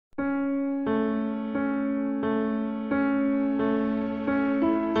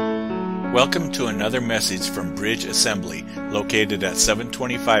Welcome to another message from Bridge Assembly, located at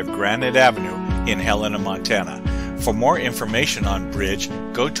 725 Granite Avenue in Helena, Montana. For more information on Bridge,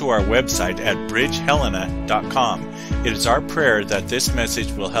 go to our website at bridgehelena.com. It is our prayer that this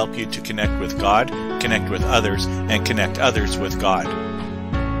message will help you to connect with God, connect with others, and connect others with God.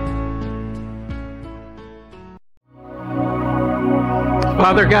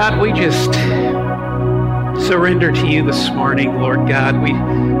 Father God, we just surrender to you this morning, Lord God.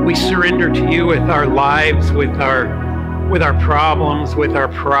 We surrender to you with our lives, with our problems, with our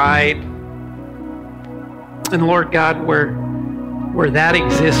pride. And Lord God, where that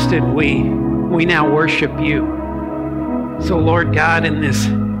existed, we now worship you. So Lord God, in this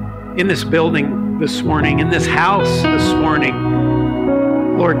building this morning, in this house this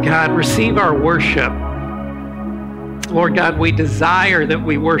morning, Lord God, receive our worship. Lord God, we desire that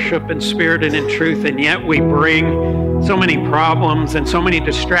we worship in spirit and in truth, and yet we bring so many problems and so many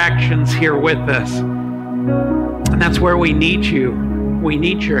distractions here with us. And that's where we need you. We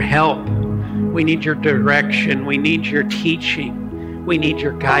need your help. We need your direction. We need your teaching. We need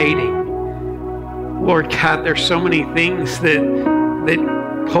your guiding. Lord God, there's so many things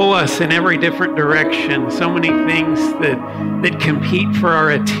that pull us in every different direction. So many things that compete for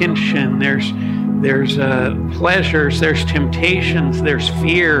our attention. There's pleasures, there's temptations, there's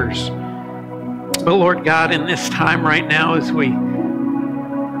fears. But Lord God, in this time right now, as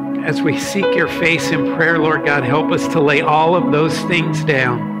we seek your face in prayer, Lord God, help us to lay all of those things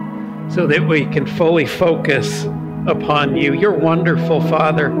down so that we can fully focus upon you. You're wonderful,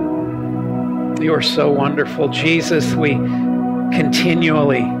 Father. You are so wonderful. Jesus, we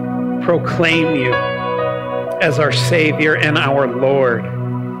continually proclaim you as our Savior and our Lord,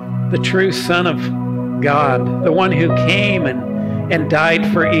 the true Son of God, the one who came and died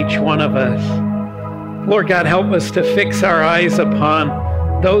for each one of us. Lord God, help us to fix our eyes upon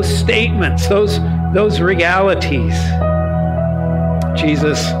those statements, those realities.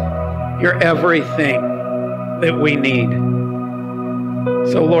 Jesus, you're everything that we need.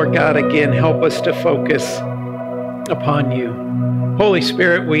 So Lord God, again, help us to focus upon you. Holy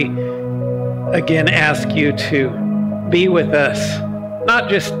Spirit, we again ask you to be with us, not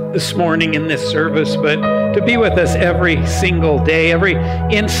just this morning in this service, but to be with us every single day, every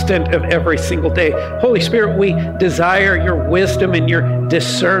instant of every single day. Holy Spirit, we desire your wisdom and your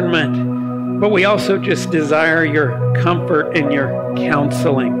discernment, but we also just desire your comfort and your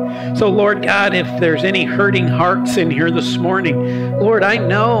counseling. So Lord God, if there's any hurting hearts in here this morning, Lord, I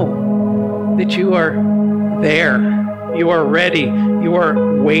know that you are there. You are ready. You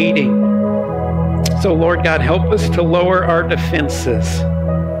are waiting. So Lord God, help us to lower our defenses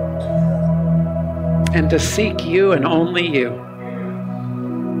and to seek you and only you.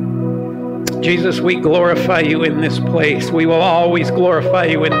 Jesus, we glorify you in this place. We will always glorify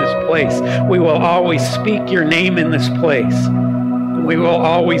you in this place. We will always speak your name in this place. We will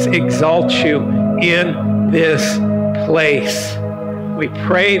always exalt you in this place. We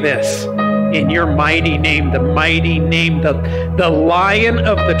pray this in your mighty name, the Lion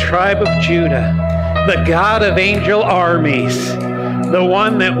of the tribe of Judah, the God of angel armies, the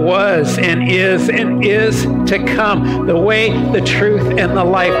one that was and is to come, the way, the truth, and the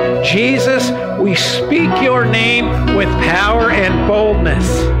life. Jesus, we speak your name with power and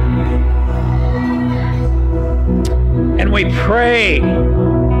boldness. And we pray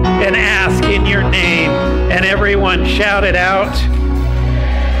and ask in your name. And everyone shout it out.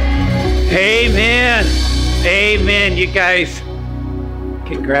 Amen. Amen. You guys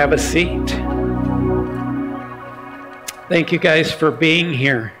can grab a seat. Thank you guys for being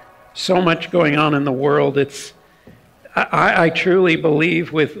here. So much going on in the world. I truly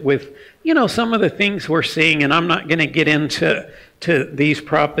believe with some of the things we're seeing, and I'm not going to get into these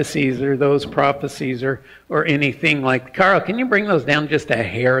prophecies or those prophecies or anything like. Carl, can you bring those down just a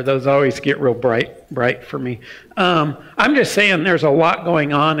hair? Those always get real bright for me. I'm just saying there's a lot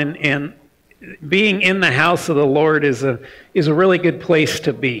going on, and being in the house of the Lord is a really good place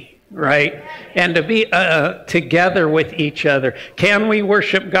to be, right? And to be together with each other. Can we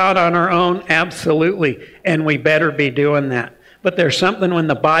worship God on our own? Absolutely. And we better be doing that. But there's something when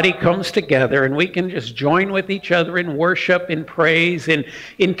the body comes together and we can just join with each other in worship, in praise,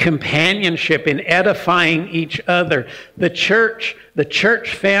 in companionship, in edifying each other. The church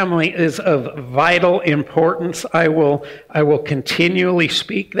family is of vital importance. I will continually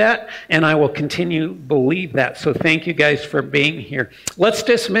speak that, and I will continue to believe that. So thank you guys for being here. Let's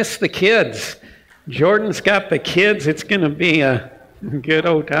dismiss the kids. Jordan's got the kids. It's going to be a good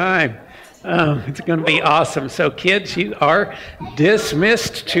old time. It's going to be awesome. So kids, you are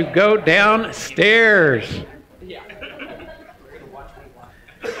dismissed to go downstairs.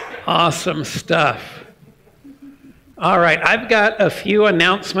 Awesome stuff. All right, I've got a few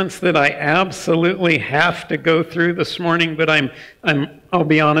announcements that I absolutely have to go through this morning, but I'll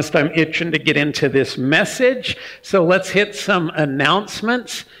be honest, I'm itching to get into this message. So let's hit some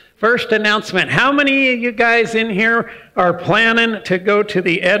announcements. First announcement, how many of you guys in here are planning to go to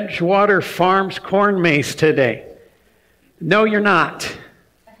the Edgewater Farms corn maze today? No, you're not,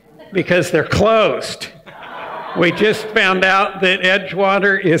 because they're closed. We just found out that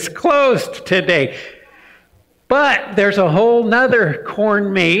Edgewater is closed today. But there's a whole nother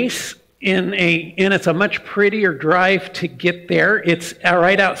corn maze, and it's a much prettier drive to get there. It's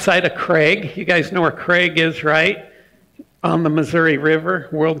right outside of Craig. You guys know where Craig is, right? On the Missouri River,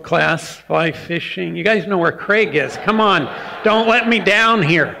 world-class fly fishing. You guys know where Craig is. Come on, don't let me down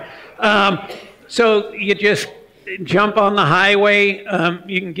here. So you just jump on the highway.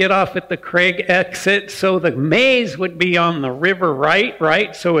 You can get off at the Craig exit. So the maze would be on the river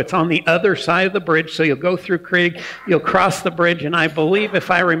right? So it's on the other side of the bridge. So you'll go through Craig, you'll cross the bridge, and I believe, if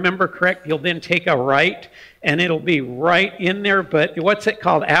I remember correct, you'll then take a right, and it'll be right in there. But what's it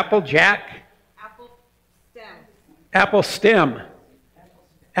called? Applejack? Apple stem.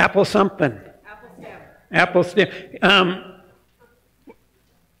 Apple something. Apple stem.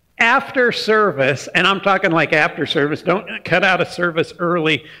 After service, and I'm talking like after service, don't cut out a service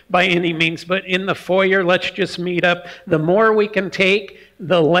early by any means, but in the foyer, let's just meet up. The more we can take,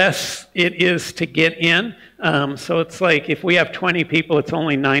 the less it is to get in. So it's like if we have 20 people, it's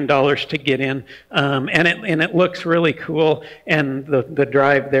only $9 to get in. And it looks really cool, and the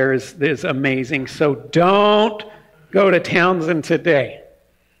drive there is amazing. So don't go to Townsend today,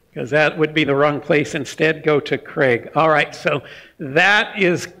 because that would be the wrong place. Instead, go to Craig. All right, so that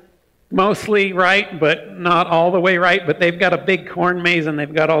is mostly right, but not all the way right. But they've got a big corn maze, and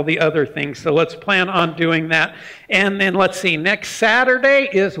they've got all the other things. So let's plan on doing that. And then let's see, next Saturday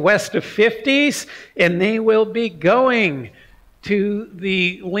is West of 50s, and they will be going to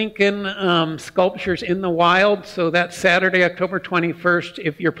the Lincoln Sculptures in the Wild. So that's Saturday, October 21st.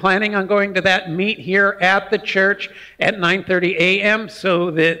 If you're planning on going to that, meet here at the church at 9:30 a.m. so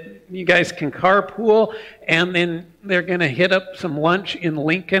that you guys can carpool, and then they're going to hit up some lunch in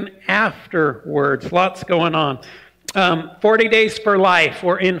Lincoln afterwards. Lots going on. 40 Days for Life.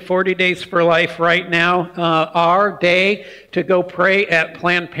 We're in 40 Days for Life right now. Our day to go pray at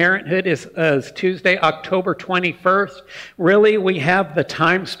Planned Parenthood is Tuesday, October 21st. Really, we have the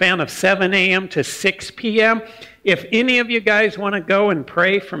time span of 7 a.m. to 6 p.m. If any of you guys want to go and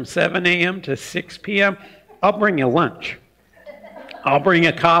pray from 7 a.m. to 6 p.m., I'll bring you lunch. I'll bring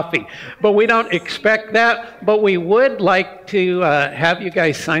a coffee. But we don't expect that. But we would like to have you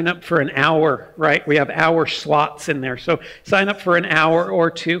guys sign up for an hour, right? We have hour slots in there. So sign up for an hour or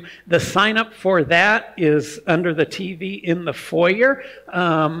two. The sign up for that is under the TV in the foyer.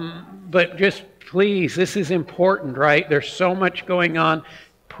 But just please, this is important, right? There's so much going on.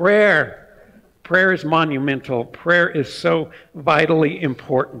 Prayer is monumental. Prayer is so vitally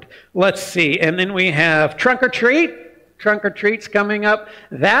important. Let's see. And then we have trunk or treat. Trunk or treat's coming up.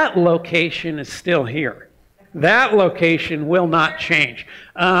 That location is still here. That location will not change.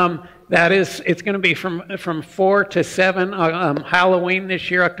 It's going to be from 4 to 7. Halloween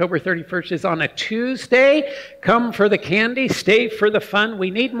this year, October 31st, is on a Tuesday. Come for the candy, stay for the fun. We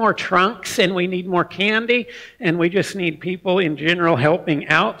need more trunks, and we need more candy, and we just need people in general helping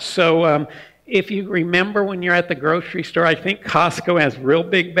out. So if you remember when you're at the grocery store, I think Costco has real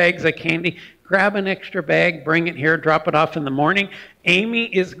big bags of candy. Grab an extra bag, bring it here, drop it off in the morning.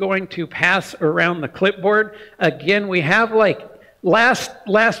 Amy is going to pass around the clipboard. Again, we have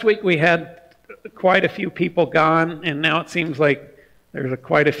last week we had quite a few people gone, and now it seems like there's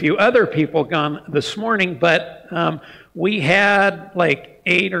quite a few other people gone this morning, but we had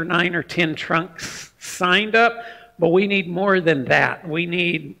 8 or 9 or 10 trunks signed up, but we need more than that. We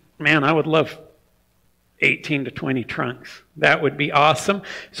need, I would love 18 to 20 trunks. That would be awesome.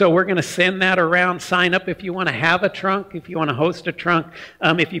 So we're going to send that around. Sign up if you want to have a trunk, if you want to host a trunk.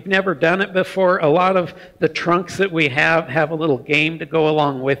 If you've never done it before, a lot of the trunks that we have a little game to go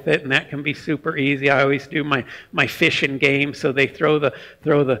along with it, and that can be super easy. I always do my fishing game. So they throw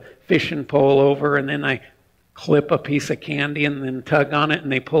the fishing pole over, and then I clip a piece of candy and then tug on it,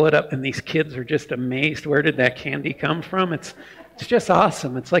 and they pull it up, and these kids are just amazed. Where did that candy come from? It's just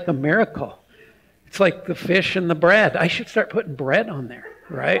awesome. It's like a miracle. It's like the fish and the bread. I should start putting bread on there,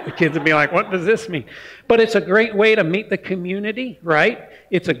 right? The kids would be like, what does this mean? But it's a great way to meet the community, right?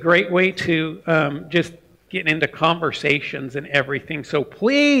 It's a great way to just get into conversations and everything. So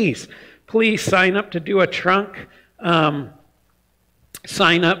please sign up to do a trunk.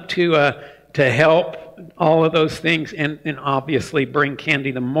 Sign up to help all of those things, and obviously bring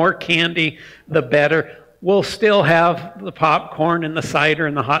candy. The more candy, the better. We'll still have the popcorn and the cider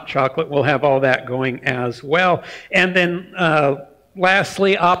and the hot chocolate. We'll have all that going as well. And then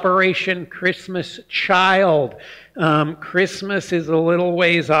lastly, Operation Christmas Child. Christmas is a little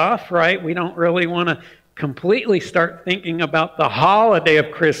ways off, right? We don't really want to completely start thinking about the holiday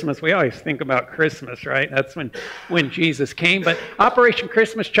of Christmas. We always think about Christmas, right? That's when Jesus came. But Operation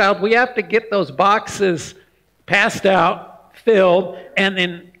Christmas Child, we have to get those boxes passed out, filled, and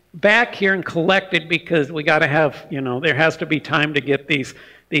then back here and collected, because we got to have, there has to be time to get these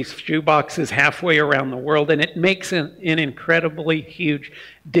shoe boxes halfway around the world, and it makes an incredibly huge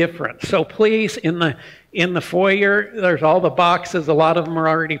difference. So please, in the foyer, there's all the boxes. A lot of them are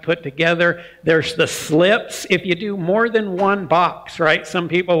already put together. There's the slips. If you do more than one box, right? Some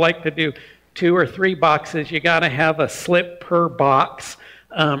people like to do 2 or 3 boxes. You got to have a slip per box.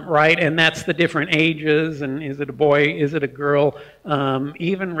 Right, and that's the different ages, and is it a boy, is it a girl,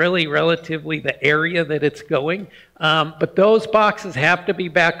 even really relatively the area that it's going. But those boxes have to be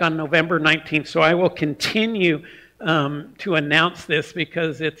back on November 19th, so I will continue to announce this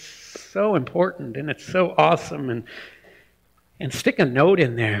because it's so important and it's so awesome. And stick a note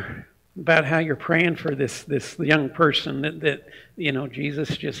in there about how you're praying for this young person that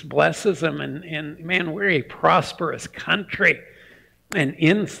Jesus just blesses them. And man, we're a prosperous country. And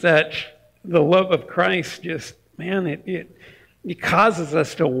in such, the love of Christ just, man, it causes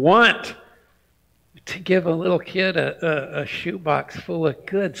us to want to give a little kid a shoebox full of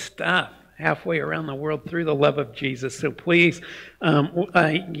good stuff halfway around the world through the love of Jesus. So please,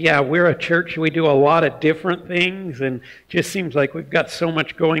 we're a church. We do a lot of different things, and just seems like we've got so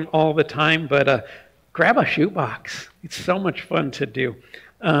much going all the time. But grab a shoebox. It's so much fun to do.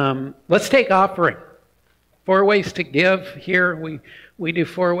 Let's take offering. 4 ways to give here. We do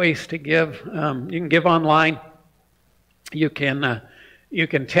 4 ways to give. You can give online. You can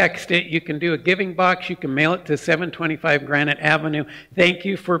text it. You can do a giving box. You can mail it to 725 Granite Avenue. Thank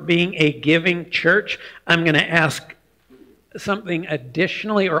you for being a giving church. I'm going to ask something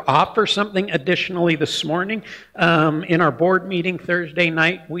additionally, or offer something additionally this morning. In our board meeting Thursday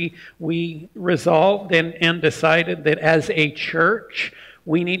night, we resolved and decided that as a church,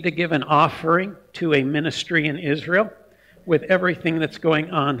 we need to give an offering to a ministry in Israel with everything that's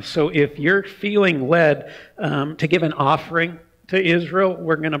going on. So if you're feeling led to give an offering to Israel,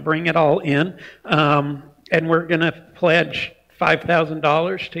 we're going to bring it all in. And we're going to pledge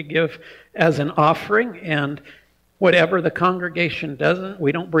 $5,000 to give as an offering. And whatever the congregation doesn't,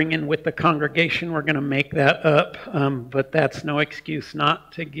 we don't bring in with the congregation. We're going to make that up. But that's no excuse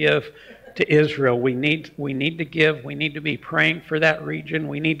not to give to Israel. We need to give. We need to be praying for that region.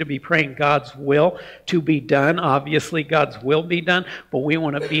 We need to be praying God's will to be done. Obviously, God's will be done, but we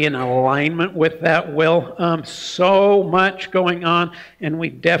want to be in alignment with that will. So much going on, and we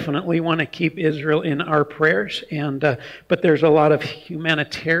definitely want to keep Israel in our prayers. But there's a lot of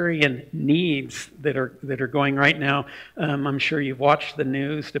humanitarian needs that are going right now. I'm sure you've watched the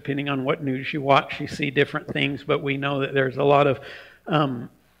news. Depending on what news you watch, you see different things. But we know that there's a lot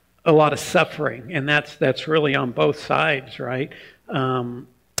of suffering, and that's really on both sides, right?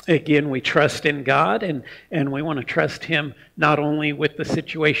 Again, we trust in God, and we want to trust Him not only with the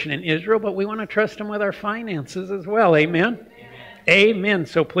situation in Israel, but we want to trust Him with our finances as well. Amen? Amen.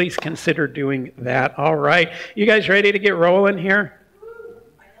 So please consider doing that. All right. You guys ready to get rolling here?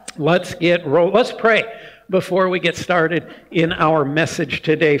 Let's pray before we get started in our message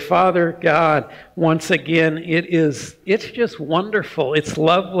today. Father God, once again, it's just wonderful. It's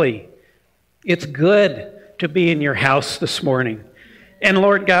lovely. It's good to be in your house this morning. And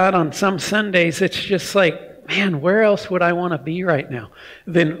Lord God, on some Sundays, it's just like, man, where else would I want to be right now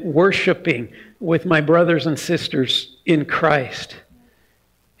than worshiping with my brothers and sisters in Christ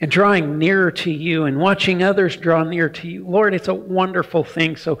and drawing nearer to you and watching others draw near to you. Lord, it's a wonderful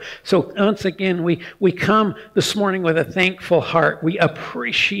thing. So once again, we come this morning with a thankful heart. We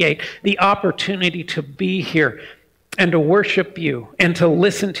appreciate the opportunity to be here and to worship you and to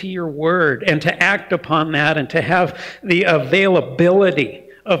listen to your word and to act upon that and to have the availability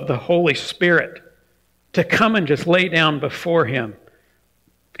of the Holy Spirit to come and just lay down before Him.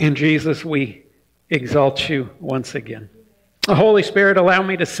 And Jesus, we exalt you once again. Holy Spirit, allow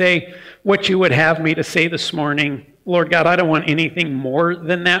me to say what you would have me to say this morning. Lord God, I don't want anything more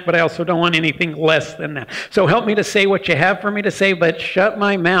than that, but I also don't want anything less than that. So help me to say what you have for me to say, but shut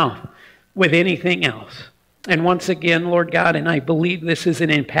my mouth with anything else. And once again, Lord God, and I believe this is an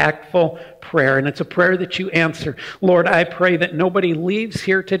impactful prayer, and it's a prayer that you answer. Lord, I pray that nobody leaves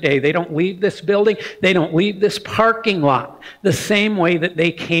here today. They don't leave this building. They don't leave this parking lot the same way that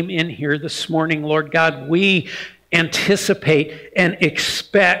they came in here this morning. Lord God, we anticipate and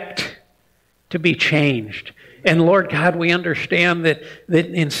expect to be changed. And Lord God, we understand that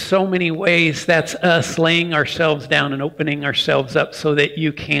in so many ways that's us laying ourselves down and opening ourselves up so that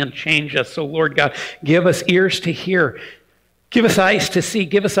you can change us. So Lord God, give us ears to hear. Give us eyes to see.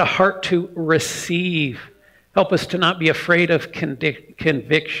 Give us a heart to receive. Help us to not be afraid of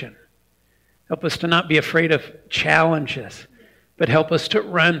conviction. Help us to not be afraid of challenges. But help us to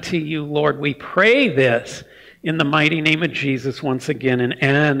run to you, Lord. We pray this in the mighty name of Jesus once again.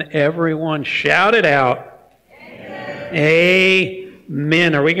 And everyone shout it out.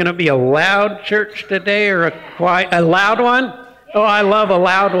 Amen. Are we going to be a loud church today or a loud one? Oh, I love a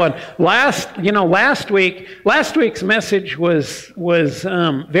loud one. Last week's message was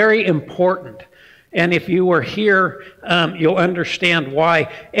very important. And if you were here, you'll understand why.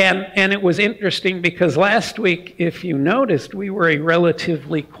 And it was interesting because last week, if you noticed, we were a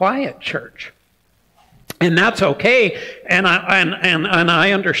relatively quiet church. And that's okay, and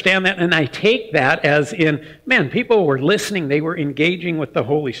I understand that, and I take that as in, man, people were listening, they were engaging with the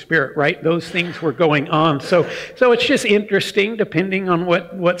Holy Spirit, right? Those things were going on. So it's just interesting, depending on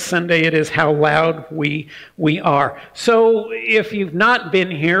what Sunday it is, how loud we are. So if you've not been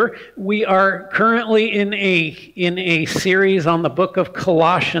here, we are currently in a series on the book of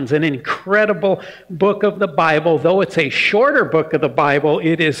Colossians, an incredible book of the Bible. Though it's a shorter book of the Bible,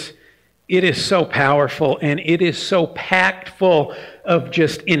 it is so powerful, and it is so packed full of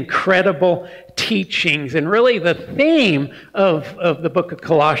just incredible teachings. And really the theme of the book of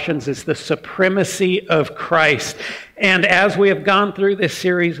Colossians is the supremacy of Christ. And as we have gone through this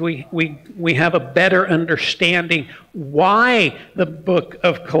series, we have a better understanding why the book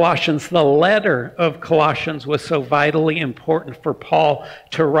of Colossians, the letter of Colossians, was so vitally important for Paul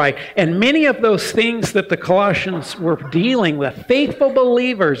to write. And many of those things that the Colossians were dealing with, faithful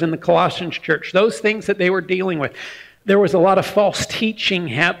believers in the Colossians church, those things that they were dealing with, there was a lot of false teaching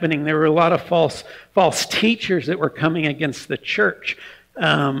happening. There were a lot of false teachers that were coming against the church.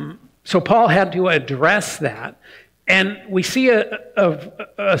 So Paul had to address that. And we see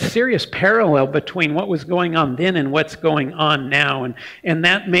a serious parallel between what was going on then and what's going on now. And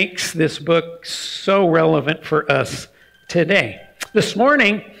that makes this book so relevant for us today. This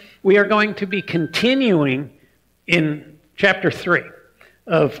morning, we are going to be continuing in chapter 3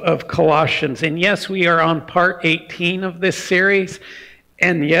 of Colossians. And yes, we are on part 18 of this series.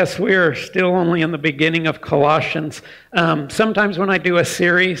 And yes, we are still only in the beginning of Colossians. Sometimes when I do a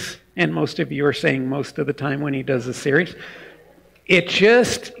series, and most of you are saying most of the time when he does a series,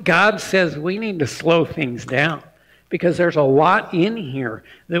 God says we need to slow things down because there's a lot in here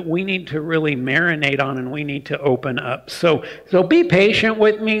that we need to really marinate on and we need to open up. So be patient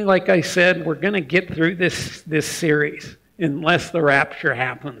with me. Like I said, we're going to get through this series unless the rapture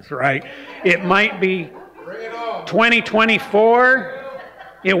happens, right? It might be 2024.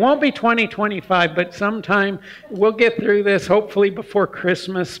 It won't be 2025, but sometime we'll get through this, hopefully before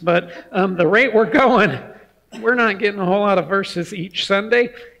Christmas. But the rate we're going, we're not getting a whole lot of verses each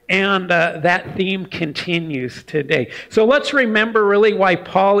Sunday. And that theme continues today. So let's remember really why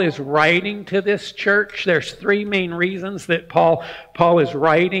Paul is writing to this church. There's three main reasons that Paul is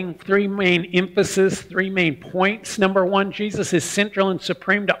writing, three main emphasis, three main points. Number one, Jesus is central and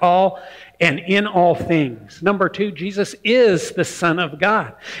supreme to all and in all things. Number two, Jesus is the Son of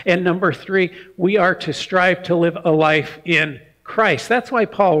God. And number three, we are to strive to live a life in Christ. That's why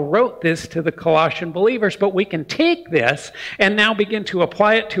Paul wrote this to the Colossian believers, but we can take this and now begin to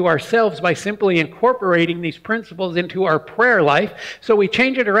apply it to ourselves by simply incorporating these principles into our prayer life. So we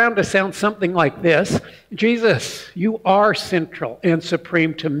change it around to sound something like this: Jesus, you are central and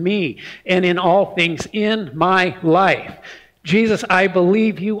supreme to me and in all things in my life. Jesus, I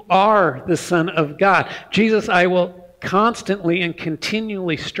believe you are the Son of God. Jesus, I will constantly and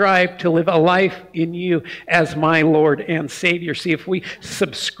continually strive to live a life in you as my Lord and Savior. See, if we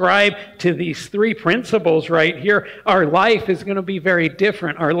subscribe to these three principles right here, our life is going to be very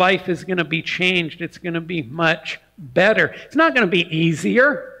different. Our life is going to be changed. It's going to be much better. It's not going to be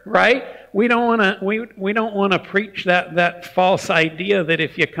easier, right? We don't want to preach that false idea that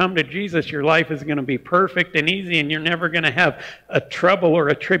if you come to Jesus, your life is going to be perfect and easy and you're never going to have a trouble or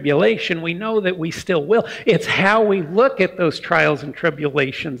a tribulation. We know that we still will. It's how we look at those trials and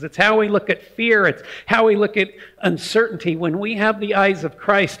tribulations. It's how we look at fear. It's how we look at uncertainty. When we have the eyes of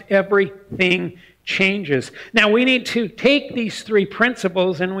Christ, everything changes. Now we need to take these three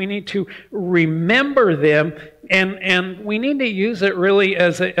principles and we need to remember them, and we need to use it really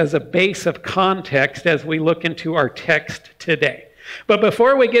as a base of context as we look into our text today. But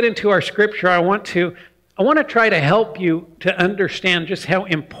before we get into our scripture, I want to try to help you to understand just how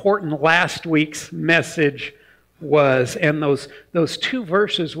important last week's message was, and those two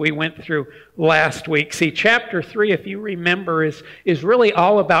verses we went through last week. See, chapter 3, if you remember, is really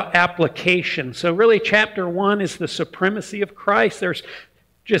all about application. So really chapter 1 is the supremacy of Christ. There's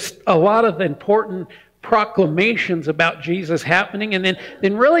just a lot of important proclamations about Jesus happening. And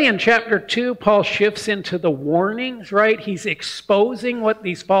then really in chapter 2, Paul shifts into the warnings, right? He's exposing what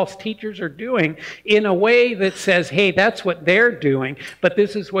these false teachers are doing in a way that says, hey, that's what they're doing, but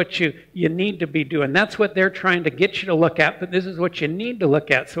this is what you need to be doing. That's what they're trying to get you to look at, but this is what you need to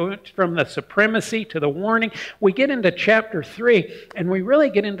look at. So from the supremacy to the warning, we get into chapter 3, and we really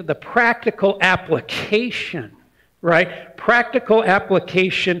get into the practical application, right? Practical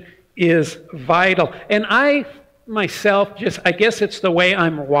application is vital. And I myself, I guess it's the way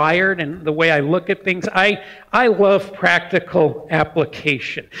I'm wired and the way I look at things. I love practical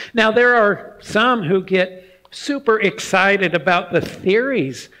application. Now, there are some who get super excited about the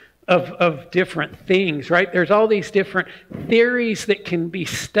theories of different things, right? There's all these different theories that can be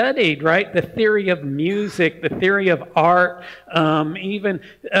studied, right? The theory of music, the theory of art, even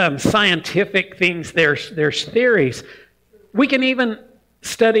scientific things, there's theories. We can even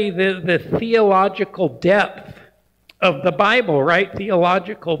study the theological depth of the Bible, right?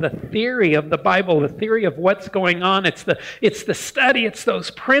 The theory of the Bible, the theory of what's going on. It's the study, it's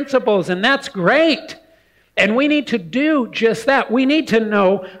those principles, and that's great. And we need to do just that. We need to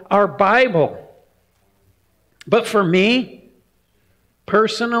know our Bible. But for me,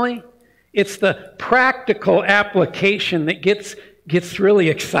 personally, it's the practical application that gets really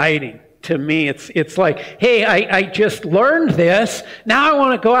exciting. To me, it's like, hey, I just learned this. Now I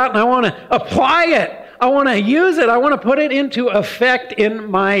want to go out and I want to apply it. I want to use it. I want to put it into effect in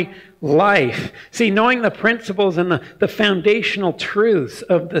my life. See, knowing the principles and the foundational truths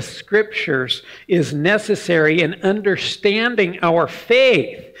of the Scriptures is necessary in understanding our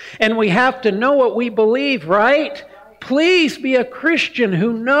faith. And we have to know what we believe, right? Please be a Christian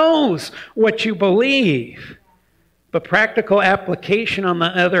who knows what you believe. But practical application, on the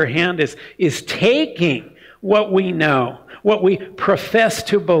other hand, is taking what we know, what we profess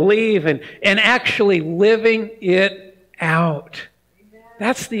to believe, and actually living it out.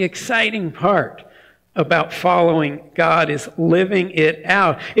 That's the exciting part about following God, is living it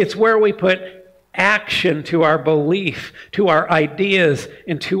out. It's where we put action to our belief, to our ideas,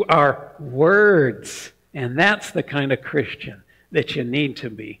 and to our words. And that's the kind of Christian that you need to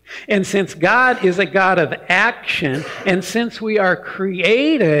be. And since God is a God of action, and since we are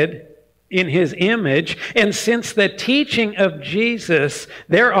created in His image, and since the teaching of Jesus,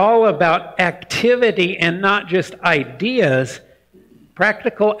 they're all about activity and not just ideas,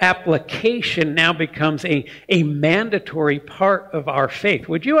 practical application now becomes a mandatory part of our faith.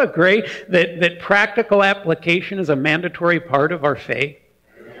 Would you agree that practical application is a mandatory part of our faith?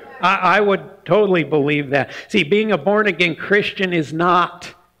 I would totally believe that. See, being a born-again Christian is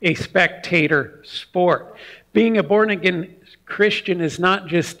not a spectator sport. Being a born-again Christian is not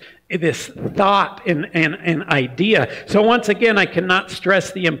just this thought and idea. So once again, I cannot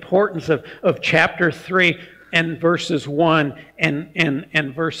stress the importance of chapter 3 and verses 1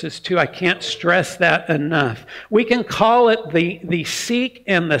 and verses 2. I can't stress that enough. We can call it the seek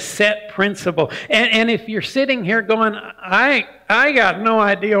and the set principle. And if you're sitting here going, I got no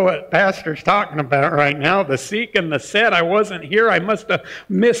idea what Pastor's talking about right now, the seek and the set, I wasn't here, I must have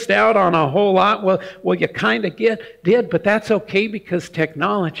missed out on a whole lot. Well, you kind of did, but that's okay because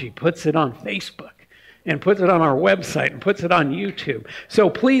technology puts it on Facebook and puts it on our website and puts it on YouTube. So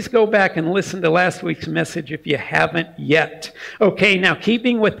please go back and listen to last week's message if you haven't yet. Okay, now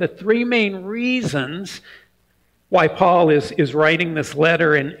keeping with the three main reasons why Paul is writing this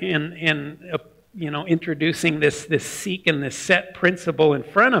letter and introducing this seek and this set principle in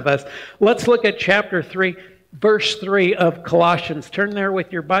front of us, let's look at chapter 3, verse 3 of Colossians. Turn there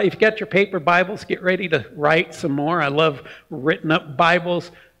with your Bible. If you've got your paper Bibles, get ready to write some more. I love written up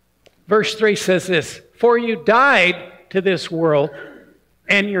Bibles. Verse 3 says this: "For you died to this world,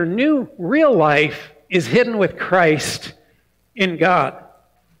 and your new real life is hidden with Christ in God."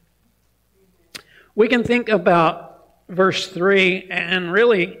 We can think about verse 3 and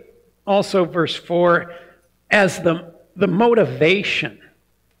really also verse 4 as the motivation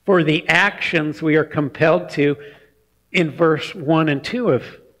for the actions we are compelled to in verse 1 and 2 of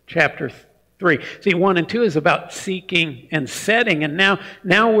chapter 3. See, 1 and 2 is about seeking and setting. And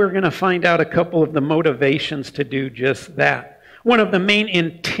now we're going to find out a couple of the motivations to do just that. One of the main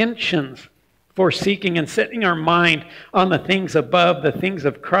intentions for seeking and setting our mind on the things above, the things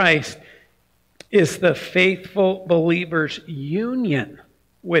of Christ, is the faithful believer's union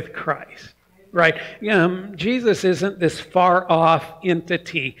with Christ. Right? Jesus isn't this far-off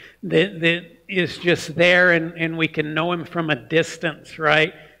entity that is just there and we can know him from a distance,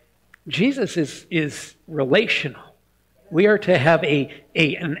 right? Jesus is relational. We are to have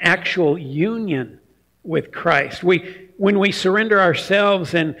an actual union with Christ. When we surrender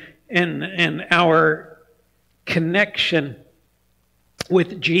ourselves and our connection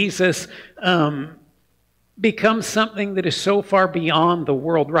with Jesus becomes something that is so far beyond the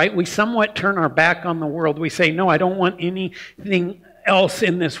world, right? We somewhat turn our back on the world. We say, no, I don't want anything else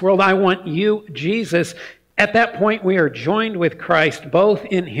in this world. I want you, Jesus. At that point, we are joined with Christ both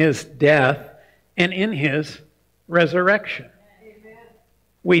in his death and in his resurrection. Amen.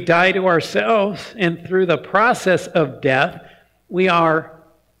 We die to ourselves, and through the process of death, we are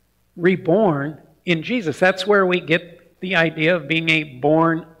reborn in Jesus. That's where we get the idea of being a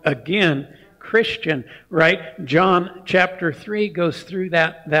born-again Christian, right? John chapter 3 goes through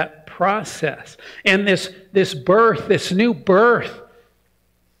that process. And this birth, this new birth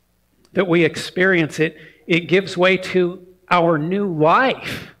that we experience, it gives way to our new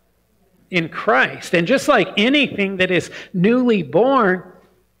life in Christ. And just like anything that is newly born,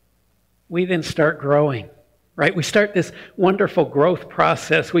 we then start growing, right? We start this wonderful growth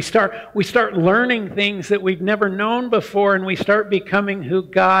process. We start learning things that we've never known before, and we start becoming who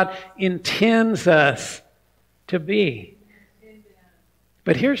God intends us to be.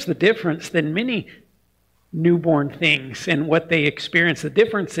 But here's the difference than many newborn things and what they experience. The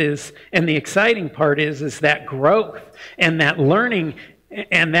difference is, and the exciting part is that growth and that learning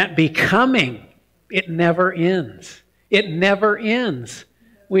and that becoming, it never ends. It never ends.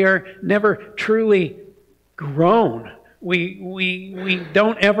 We are never truly grown. We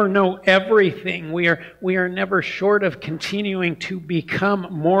don't ever know everything. We are never short of continuing to become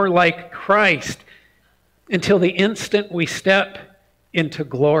more like Christ until the instant we step into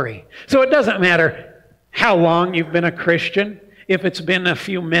glory. So it doesn't matter how long you've been a Christian, if it's been a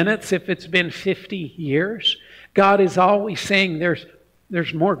few minutes, if it's been 50 years. God is always saying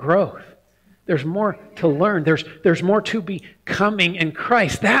there's more growth. There's more to learn. There's more to becoming in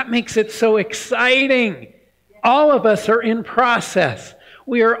Christ. That makes it so exciting. All of us are in process.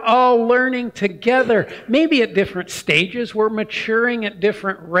 We are all learning together, maybe at different stages. We're maturing at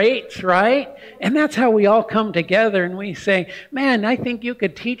different rates, right? And that's how we all come together and we say, man, I think you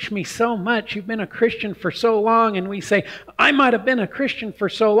could teach me so much. You've been a Christian for so long. And we say, I might have been a Christian for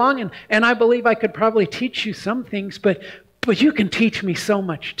so long, and I believe I could probably teach you some things, but you can teach me so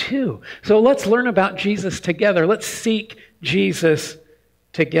much too. So let's learn about Jesus together. Let's seek Jesus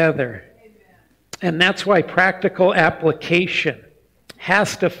together. Amen. And that's why practical application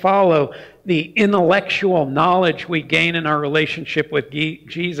has to follow the intellectual knowledge we gain in our relationship with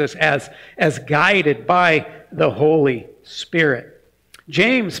Jesus as guided by the Holy Spirit.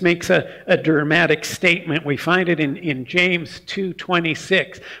 James makes a dramatic statement. We find it in James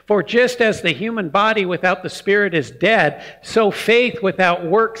 2:26. For just as the human body without the Spirit is dead, so faith without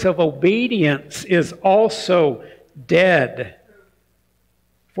works of obedience is also dead.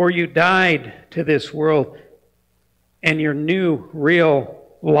 For you died to this world, and your new real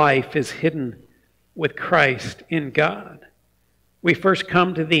life is hidden with Christ in God. We first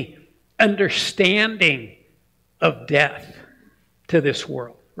come to the understanding of death to this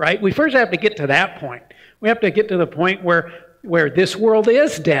world, right? We first have to get to that point. We have to get to the point where this world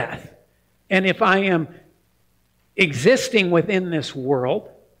is death. And if I am existing within this world,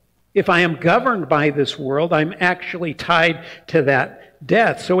 if I am governed by this world, I'm actually tied to that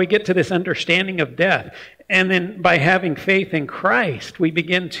death. So we get to this understanding of death. And then by having faith in Christ, we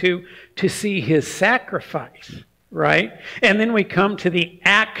begin to see his sacrifice, right? And then we come to the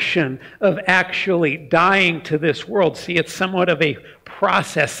action of actually dying to this world. See, it's somewhat of a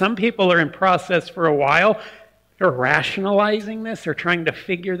process. Some people are in process for a while. They're rationalizing this. They're trying to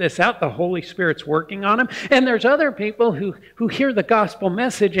figure this out. The Holy Spirit's working on them. And there's other people who hear the gospel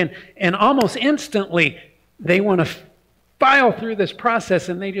message and almost instantly they want to file through this process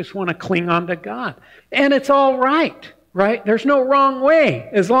and they just want to cling on to God. And it's all right, right? There's no wrong way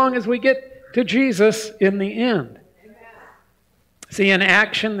as long as we get to Jesus in the end. Amen. See, an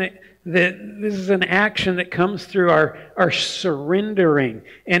action that this is an action that comes through our surrendering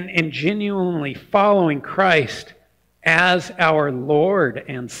and genuinely following Christ as our Lord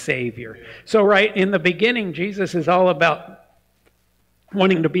and Savior. So right in the beginning, Jesus is all about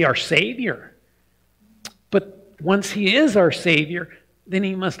wanting to be our Savior. once he is our Savior, then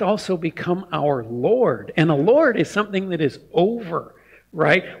he must also become our Lord. And a Lord is something that is over,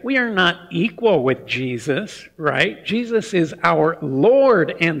 right? We are not equal with Jesus, right? Jesus is our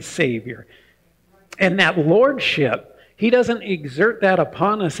Lord and Savior. And that lordship, he doesn't exert that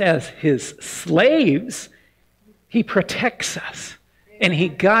upon us as his slaves. He protects us, and he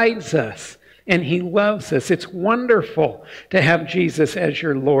guides us, and he loves us. It's wonderful to have Jesus as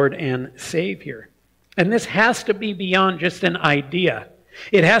your Lord and Savior. And this has to be beyond just an idea.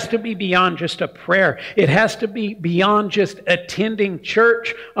 It has to be beyond just a prayer. It has to be beyond just attending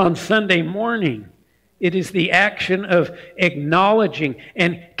church on Sunday morning. It is the action of acknowledging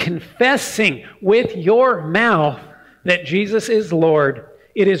and confessing with your mouth that Jesus is Lord.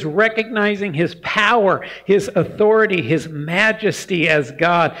 It is recognizing his power, his authority, his majesty as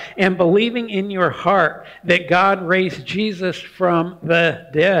God, and believing in your heart that God raised Jesus from the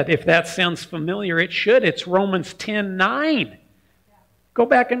dead. If that sounds familiar, it should. It's Romans 10:9. Go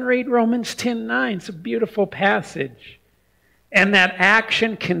back and read Romans 10:9. It's a beautiful passage. And that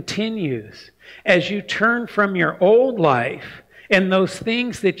action continues as you turn from your old life and those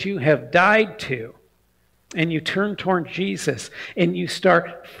things that you have died to, and you turn toward Jesus, and you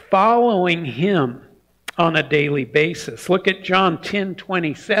start following him on a daily basis. Look at John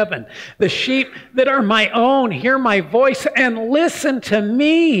 10:27. The sheep that are my own hear my voice and listen to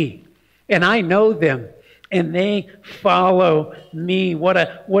me, and I know them, and they follow me. What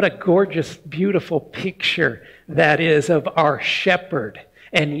a gorgeous, beautiful picture that is of our shepherd.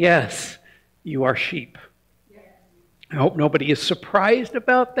 And yes, you are sheep. I hope nobody is surprised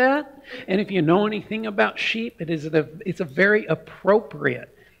about that. And if you know anything about sheep, it's a very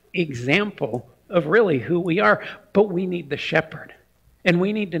appropriate example of really who we are. But we need the shepherd. And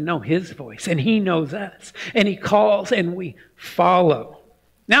we need to know his voice. And he knows us. And he calls and we follow.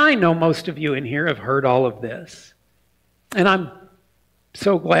 Now I know most of you in here have heard all of this. And I'm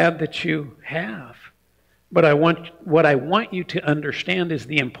so glad that you have. But what I want you to understand is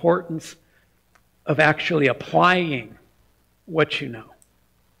the importance of actually applying what you know.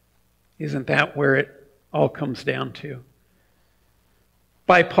 Isn't that where it all comes down to?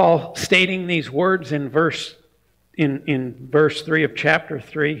 By Paul stating these words in verse 3 of chapter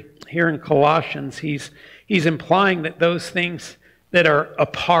 3, here in Colossians, he's implying that those things that are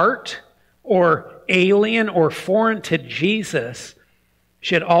apart or alien or foreign to Jesus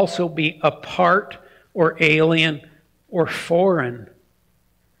should also be apart or alien or foreign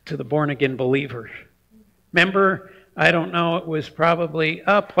to the born-again believers. Remember, I don't know, it was probably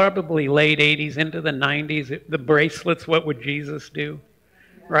late 80s into the 90s. The bracelets, what would Jesus do?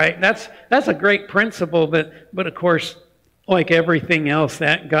 Right? That's a great principle, but of course, like everything else,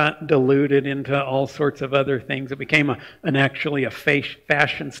 that got diluted into all sorts of other things. It became actually a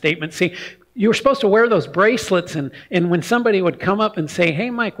fashion statement. See, you were supposed to wear those bracelets, and when somebody would come up and say, "Hey,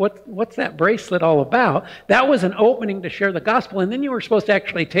 Mike, what's that bracelet all about?" That was an opening to share the gospel, and then you were supposed to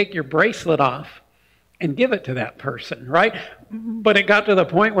actually take your bracelet off and give it to that person, right? But it got to the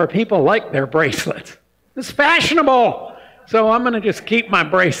point where people liked their bracelets. It's fashionable, so I'm going to just keep my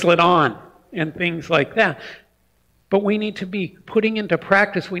bracelet on and things like that. But we need to be putting into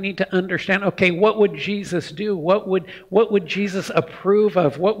practice, we need to understand, okay, what would Jesus do? What would Jesus approve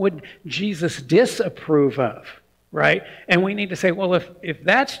of? What would Jesus disapprove of? Right? And we need to say, well, if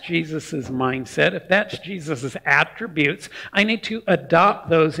that's Jesus' mindset, if that's Jesus' attributes, I need to adopt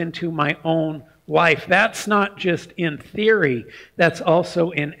those into my own life. That's not just in theory, that's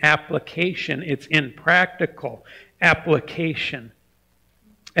also in application. It's in practical application.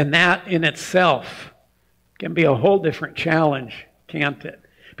 And that in itself can be a whole different challenge, can't it?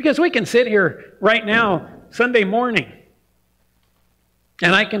 Because we can sit here right now, Sunday morning,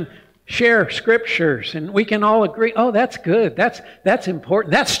 and I can share scriptures, and we can all agree, oh, that's good, that's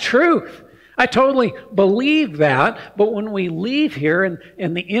important, that's truth. I totally believe that, but when we leave here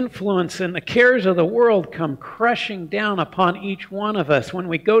and the influence and the cares of the world come crushing down upon each one of us, when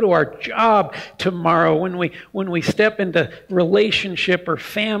we go to our job tomorrow, when we step into relationship or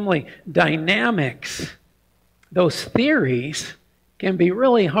family dynamics, those theories can be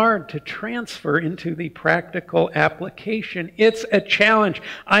really hard to transfer into the practical application. It's a challenge.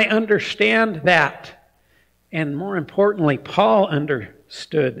 I understand that. And more importantly, Paul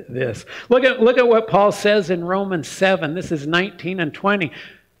understood this. Look at what Paul says in Romans 7. This is 19 and 20.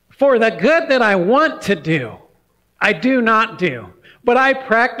 For the good that I want to do, I do not do. But I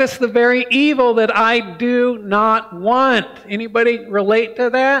practice the very evil that I do not want. Anybody relate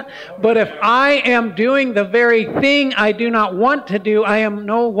to that? But if I am doing the very thing I do not want to do, I am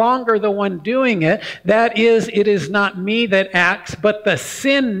no longer the one doing it. That is, it is not me that acts, but the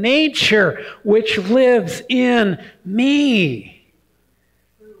sin nature which lives in me.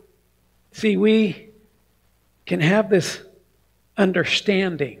 See, we can have this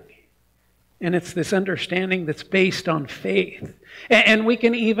understanding. And it's this understanding that's based on faith. And we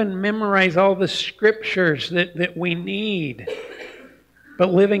can even memorize all the scriptures that we need.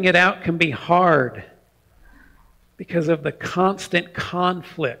 But living it out can be hard because of the constant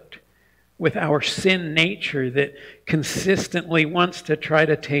conflict with our sin nature that consistently wants to try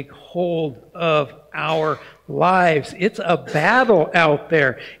to take hold of our lives. It's a battle out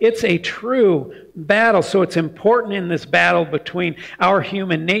there. It's a true battle. So it's important in this battle between our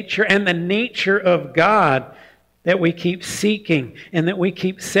human nature and the nature of God that we keep seeking and that we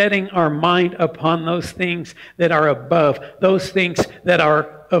keep setting our mind upon those things that are above, those things that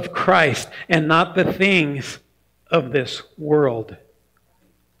are of Christ and not the things of this world.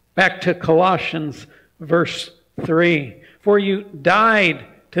 Back to Colossians verse 3. For you died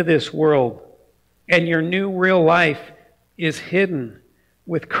to this world, and your new real life is hidden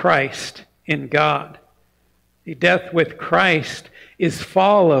with Christ in God. The death with Christ is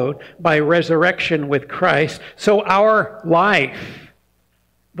followed by resurrection with Christ. So our life,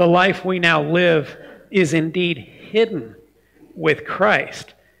 the life we now live, is indeed hidden with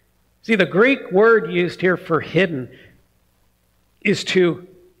Christ. See, the Greek word used here for hidden is to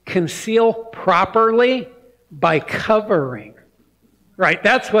conceal properly by covering. Right?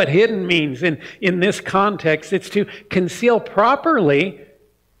 That's what hidden means in this context. It's to conceal properly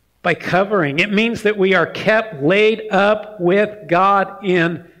by covering. It means that we are kept laid up with God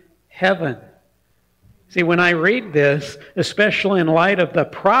in heaven. See, when I read this, especially in light of the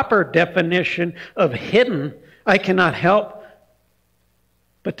proper definition of hidden, I cannot help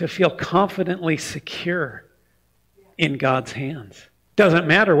but to feel confidently secure in God's hands. Doesn't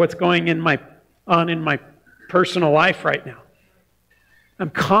matter what's going on in my personal life right now. I'm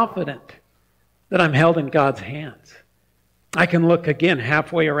confident that I'm held in God's hands. I can look again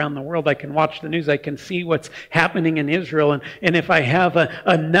halfway around the world. I can watch the news. I can see what's happening in Israel. And if I have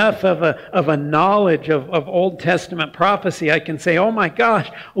enough of a knowledge of Old Testament prophecy, I can say, oh my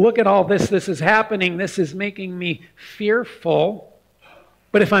gosh, look at all this. This is happening. This is making me fearful.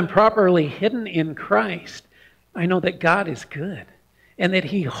 But if I'm properly hidden in Christ, I know that God is good and that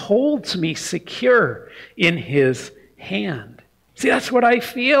He holds me secure in His hand. See, that's what I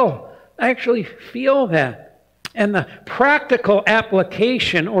feel. I actually feel that. And the practical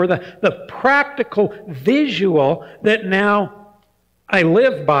application or the practical visual that now I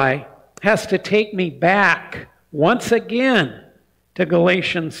live by has to take me back once again to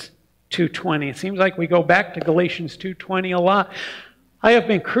Galatians 2:20. It seems like we go back to Galatians 2:20 a lot. I have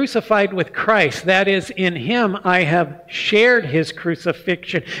been crucified with Christ. That is, in Him I have shared His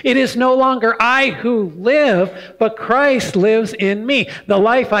crucifixion. It is no longer I who live, but Christ lives in me. The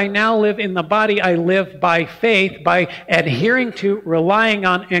life I now live in the body, I live by faith, by adhering to, relying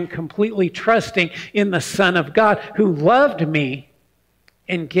on, and completely trusting in the Son of God who loved me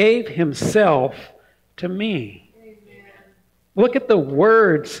and gave Himself to me. Amen. Look at the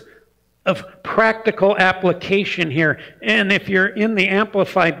words of practical application here. And if you're in the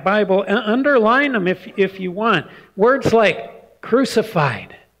Amplified Bible, underline them if you want. Words like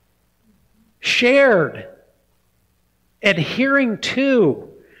crucified, shared, adhering to,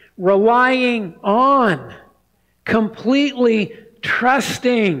 relying on, completely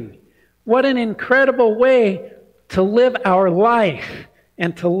trusting. What an incredible way to live our life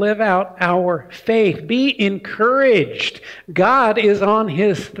and to live out our faith. Be encouraged. God is on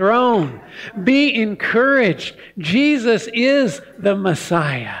His throne. Be encouraged. Jesus is the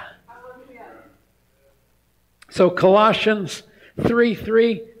Messiah. So Colossians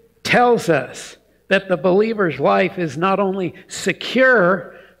 3:3 tells us that the believer's life is not only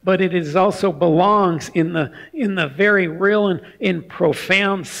secure, but it is also belongs in the very real and in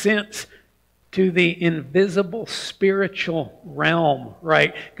profound sense to the invisible spiritual realm,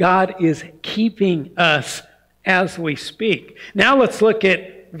 right? God is keeping us as we speak. Now let's look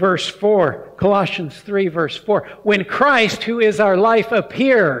at verse 4, Colossians 3, verse 4. When Christ, who is our life,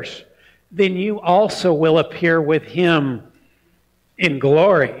 appears, then you also will appear with Him in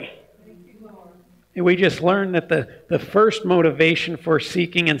glory. And we just learned that the first motivation for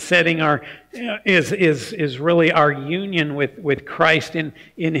seeking and setting our is really our union with Christ in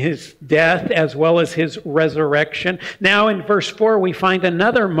His death as well as His resurrection. Now in verse 4 we find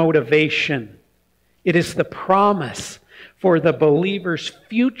another motivation. It is the promise for the believer's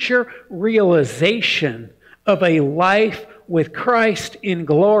future realization of a life with Christ in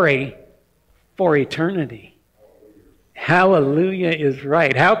glory for eternity. Hallelujah is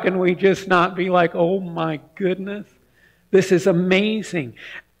right. How can we just not be like, oh my goodness, this is amazing.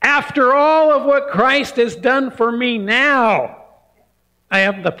 After all of what Christ has done for me now, I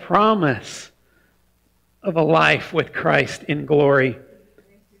have the promise of a life with Christ in glory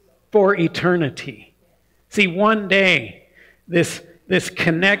for eternity. See, one day, this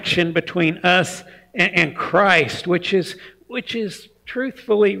connection between us and Christ, which is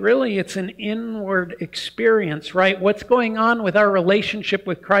truthfully, really, it's an inward experience, right? What's going on with our relationship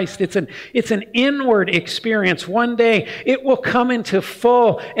with Christ? It's an inward experience. One day, it will come into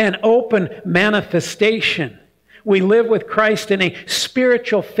full and open manifestation. We live with Christ in a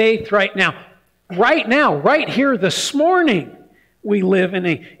spiritual faith right now. Right here, this morning, we live in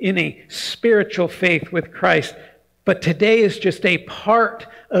a spiritual faith with Christ. But today is just a part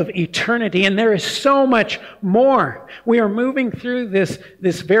of eternity, and there is so much more. We are moving through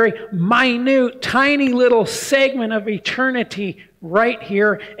this very minute, tiny little segment of eternity right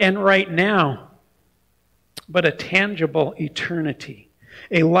here and right now. But a tangible eternity,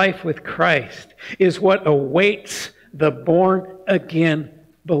 a life with Christ, is what awaits the born-again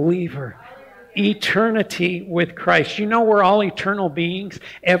believer. Eternity with Christ. You know we're all eternal beings.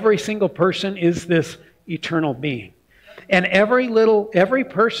 Every single person is this eternal being. And every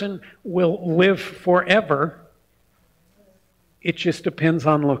person will live forever. It just depends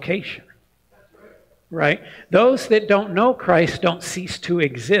on location. Right? Those that don't know Christ don't cease to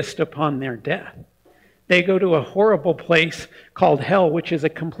exist upon their death. They go to a horrible place called hell, which is a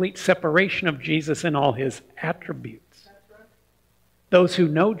complete separation of Jesus and all his attributes. Those who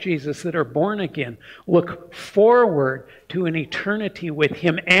know Jesus, that are born again, look forward to an eternity with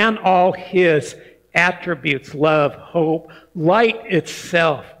him and all his attributes: love, hope, light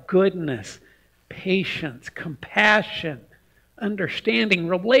itself, goodness, patience, compassion, understanding,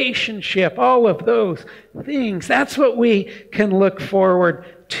 relationship, all of those things. That's what we can look forward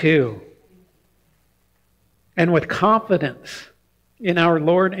to. And with confidence in our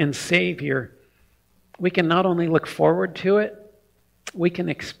Lord and Savior, we can not only look forward to it, we can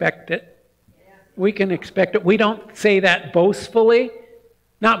expect it. We can expect it. We don't say that boastfully,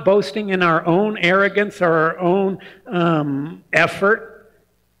 not boasting in our own arrogance or our own effort,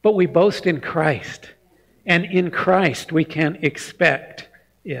 but we boast in Christ. And in Christ we can expect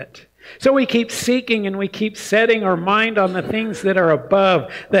it. So we keep seeking and we keep setting our mind on the things that are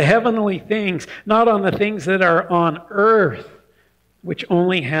above, the heavenly things, not on the things that are on earth, which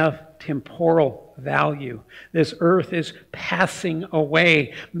only have temporal value. This earth is passing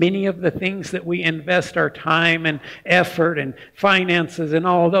away. Many of the things that we invest our time and effort and finances and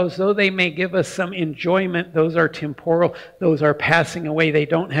all those, though they may give us some enjoyment, those are temporal. Those are passing away. They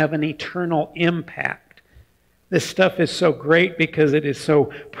don't have an eternal impact. This stuff is so great because it is so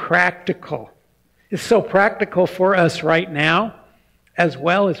practical. It's so practical for us right now, as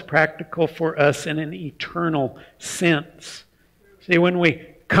well as practical for us in an eternal sense. See, when we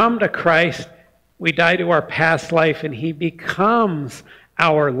come to Christ, we die to our past life and he becomes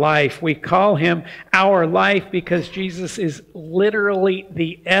our life. We call him our life because Jesus is literally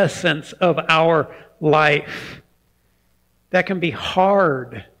the essence of our life. That can be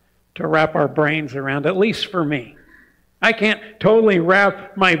hard to wrap our brains around, at least for me. I can't totally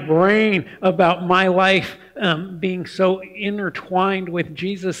wrap my brain about my life being so intertwined with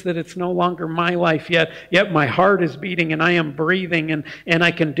Jesus that it's no longer my life yet my heart is beating and I am breathing and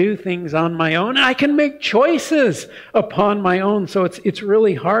I can do things on my own. I can make choices upon my own. So it's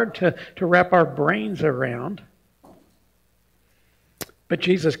really hard to wrap our brains around. But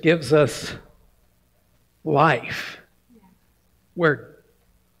Jesus gives us life where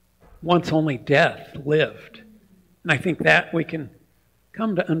once only death lived. And I think that we can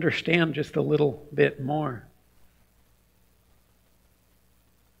come to understand just a little bit more.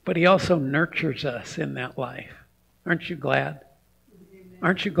 But he also nurtures us in that life. Aren't you glad?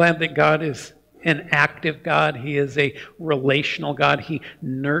 Aren't you glad that God is an active God? He is a relational God. He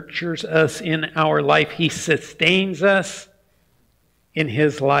nurtures us in our life. He sustains us in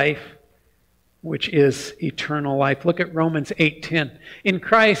his life, which is eternal life. Look at Romans 8:10. In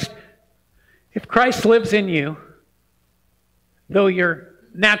Christ, if Christ lives in you, though your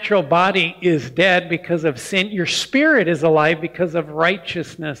natural body is dead because of sin, your spirit is alive because of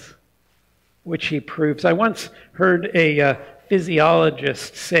righteousness, which he proves. I once heard a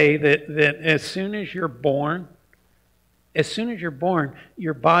physiologist say that as soon as you're born,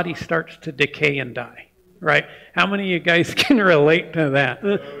 your body starts to decay and die. Right? How many of you guys can relate to that?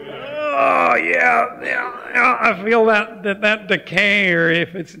 oh yeah, I feel that decay, or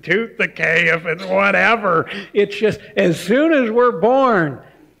if it's tooth decay, if it's whatever. It's just as soon as we're born.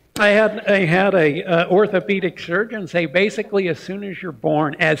 I had a orthopedic surgeon say basically as soon as you're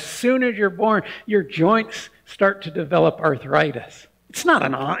born, your joints start to develop arthritis. It's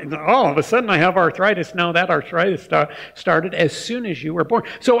not all of a sudden I have arthritis. No, that arthritis started as soon as you were born.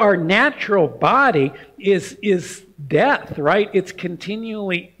 So our natural body is death, right? It's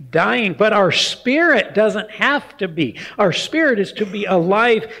continually dying. But our spirit doesn't have to be. Our spirit is to be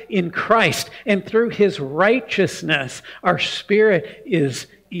alive in Christ. And through His righteousness, our spirit is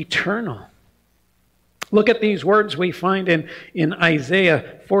eternal. Look at these words we find in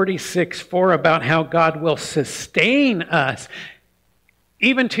Isaiah 46:4 about how God will sustain us.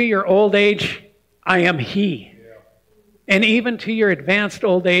 Even to your old age, I am He. Yeah. And even to your advanced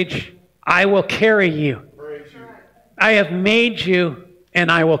old age, I will carry you. I have made you,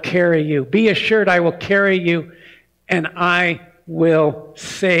 and I will carry you. Be assured I will carry you, and I will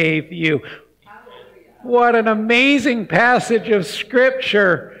save you. What an amazing passage of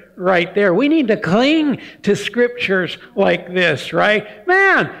Scripture right there. We need to cling to Scriptures like this, right?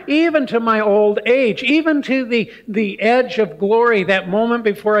 Man, even to my old age, even to the edge of glory, that moment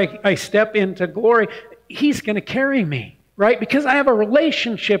before I step into glory, He's going to carry me, right? Because I have a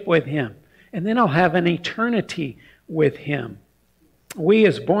relationship with Him. And then I'll have an eternity with Him. We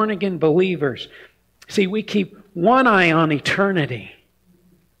as born-again believers, see, we keep one eye on eternity.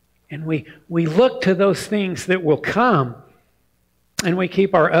 And we look to those things that will come. And we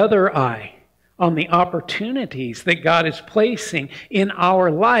keep our other eye on the opportunities that God is placing in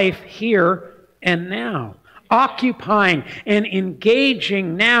our life here and now. Occupying and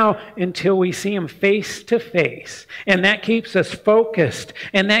engaging now until we see Him face to face. And that keeps us focused.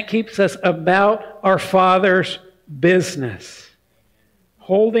 And that keeps us about our Father's business.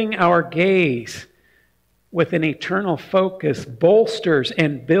 Holding our gaze with an eternal focus bolsters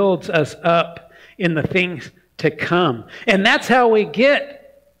and builds us up in the things to come. And that's how we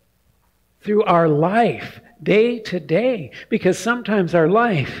get through our life day to day, because sometimes our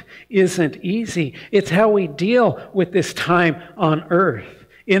life isn't easy. It's how we deal with this time on earth.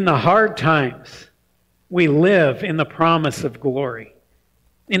 In the hard times, we live in the promise of glory.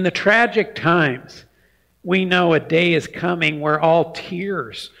 In the tragic times, we know a day is coming where all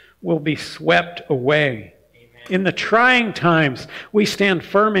tears will be swept away. In the trying times, we stand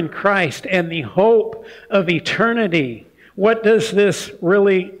firm in Christ and the hope of eternity. What does this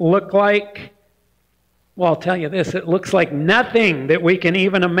really look like? Well, I'll tell you this. It looks like nothing that we can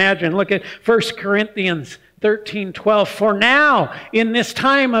even imagine. Look at 1 Corinthians 13:12. For now, in this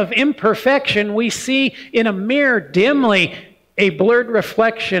time of imperfection, we see in a mirror dimly a blurred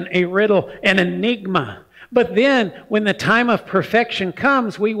reflection, a riddle, an enigma. But then, when the time of perfection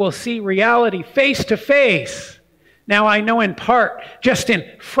comes, we will see reality face to face. Now I know in part, just in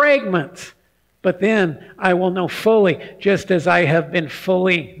fragments, but then I will know fully, just as I have been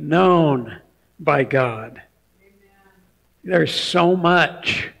fully known by God. Amen. There's so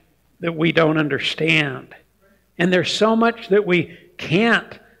much that we don't understand. And there's so much that we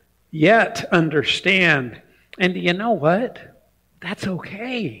can't yet understand. And do you know what? That's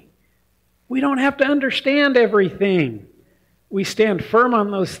okay. We don't have to understand everything. We stand firm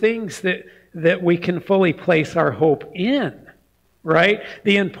on those things that we can fully place our hope in, right?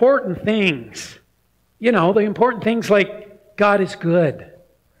 The important things, the important things like God is good.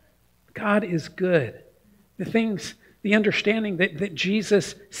 God is good. The understanding that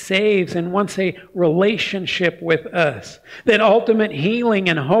Jesus saves and wants a relationship with us. That ultimate healing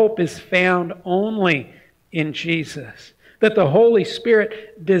and hope is found only in Jesus. That the Holy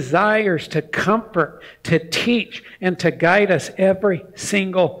Spirit desires to comfort, to teach, and to guide us every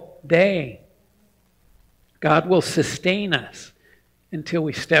single day. God will sustain us until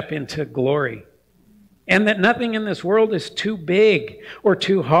we step into glory. And that nothing in this world is too big or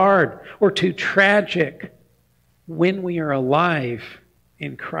too hard or too tragic when we are alive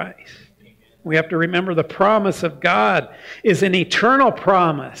in Christ. We have to remember the promise of God is an eternal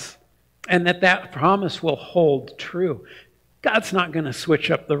promise, and that promise will hold true. God's not going to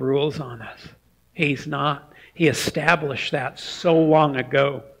switch up the rules on us. He's not. He established that so long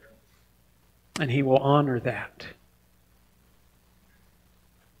ago, and He will honor that.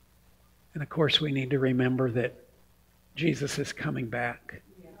 And of course, we need to remember that Jesus is coming back.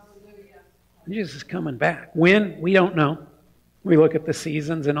 Jesus is coming back. When? We don't know. We look at the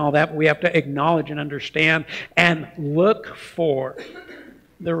seasons and all that, but we have to acknowledge and understand and look for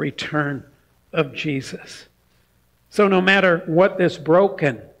the return of Jesus. So no matter what this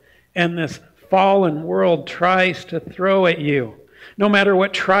broken and this fallen world tries to throw at you, No matter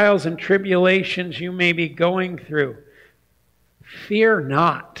what trials and tribulations you may be going through, fear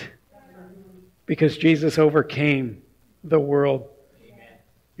not, because Jesus overcame the world.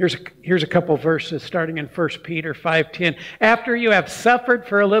 Here's a couple verses starting in 1 Peter 5:10. After you have suffered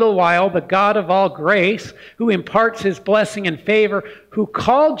for a little while, the God of all grace, who imparts His blessing and favor, who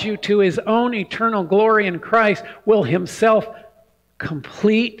called you to His own eternal glory in Christ, will Himself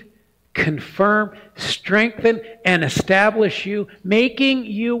complete, confirm, strengthen, and establish you, making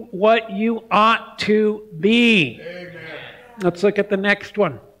you what you ought to be. Amen. Let's look at the next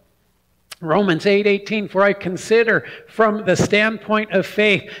one. Romans 8:18, for I consider from the standpoint of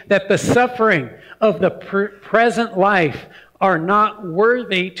faith that the suffering of the present life are not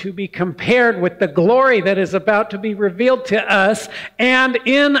worthy to be compared with the glory that is about to be revealed to us and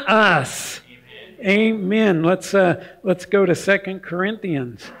in us. Amen. Let's go to 2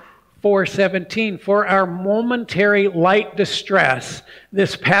 Corinthians 4:17. For our momentary light distress,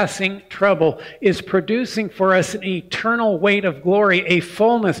 this passing trouble, is producing for us an eternal weight of glory, a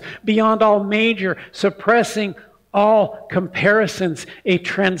fullness beyond all measure, suppressing all comparisons, a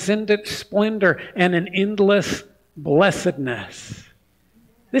transcendent splendor, and an endless blessedness.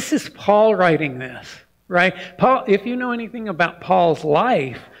 This is Paul writing this, right? Paul, if you know anything about Paul's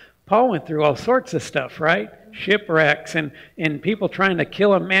life, Paul went through all sorts of stuff, right? Shipwrecks and people trying to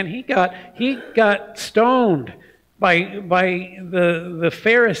kill him. Man, he got stoned by the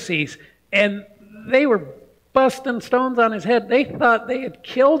Pharisees, and they were busting stones on his head. They thought they had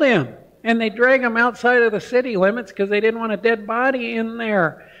killed him, and they dragged him outside of the city limits because they didn't want a dead body in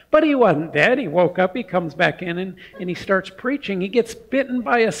there. But he wasn't dead. He woke up, he comes back in, and he starts preaching. He gets bitten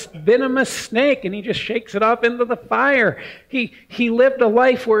by a venomous snake, and he just shakes it off into the fire. He lived a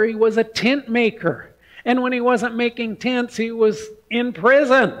life where he was a tent maker. And when he wasn't making tents, he was in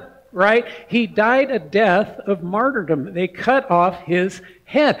prison, right? He died a death of martyrdom. They cut off his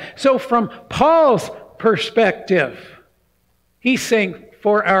head. So from Paul's perspective, he's saying,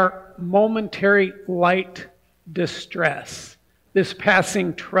 for our momentary light distress, this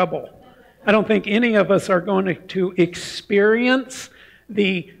passing trouble, I don't think any of us are going to experience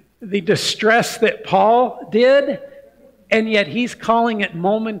the distress that Paul did, and yet he's calling it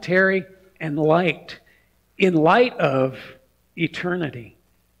momentary and light, in light of eternity.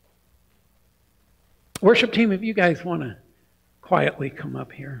 Worship team, if you guys want to quietly come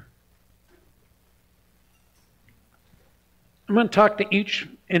up here. I'm going to talk to each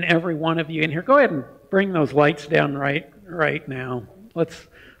and every one of you in here. Go ahead and bring those lights down right now. Let's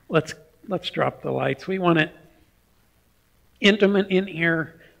drop the lights. We want it intimate in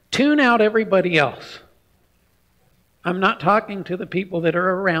here. Tune out everybody else. I'm not talking to the people that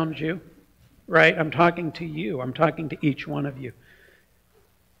are around you. Right? I'm talking to you. I'm talking to each one of you.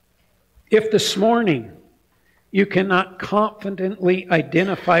 If this morning you cannot confidently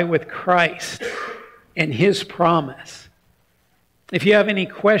identify with Christ and His promise, if you have any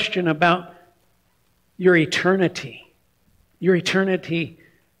question about your eternity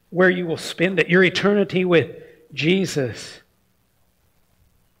where you will spend it, your eternity with Jesus,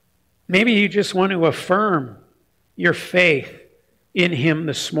 maybe you just want to affirm your faith in Him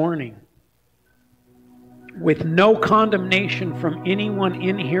this morning. With no condemnation from anyone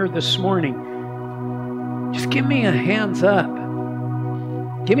in here this morning, just give me a hands up.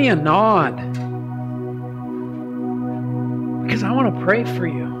 Give me a nod. Because I want to pray for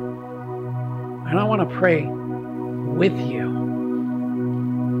you. And I want to pray with you.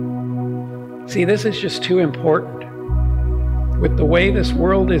 See, this is just too important. With the way this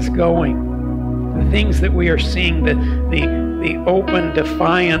world is going, the things that we are seeing, the open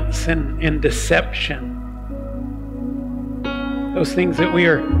defiance and deception, those things that we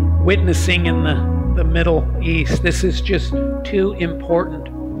are witnessing in the Middle East. This is just too important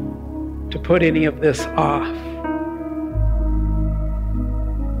to put any of this off.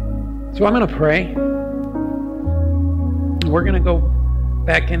 So I'm going to pray. We're going to go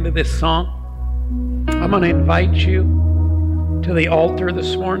back into this song. I'm going to invite you to the altar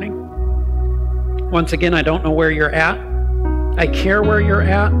this morning. Once again, I don't know where you're at. I care where you're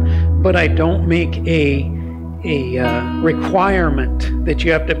at, but I don't make a requirement that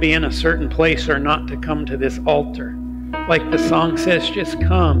you have to be in a certain place or not to come to this altar. Like the song says, just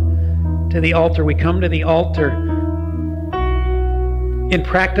come to the altar. We come to the altar in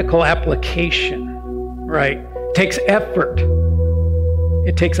practical application, right? It takes effort.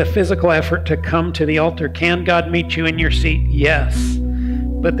 It takes a physical effort to come to the altar. Can God meet you in your seat? Yes.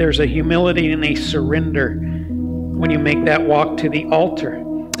 But there's a humility and a surrender when you make that walk to the altar.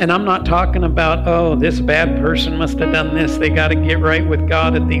 And I'm not talking about, oh, this bad person must have done this. They got to get right with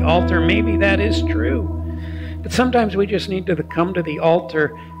God at the altar. Maybe that is true. But sometimes we just need to come to the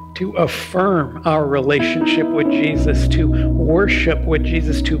altar to affirm our relationship with Jesus, to worship with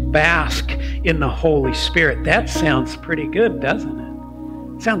Jesus, to bask in the Holy Spirit. That sounds pretty good, doesn't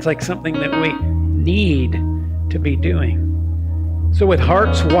it? It sounds like something that we need to be doing. So with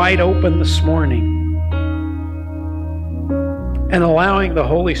hearts wide open this morning, and allowing the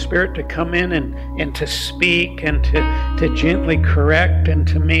Holy Spirit to come in and to speak and to gently correct and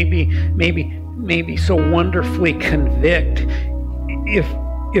to maybe so wonderfully convict.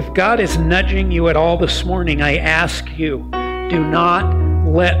 If God is nudging you at all this morning, I ask you, do not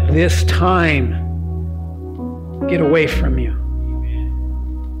let this time get away from you.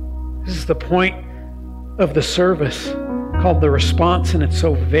 This is the point of the service called the response, and it's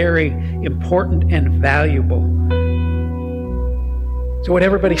so very important and valuable. So would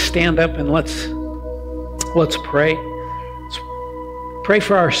everybody stand up and let's pray. Let's pray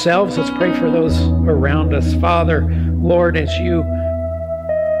for ourselves. Let's pray for those around us. Father, Lord, as you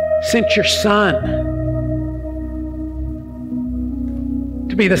sent your Son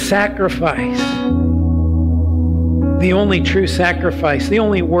to be the sacrifice, the only true sacrifice, the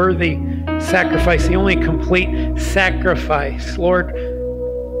only worthy sacrifice, the only complete sacrifice. Lord,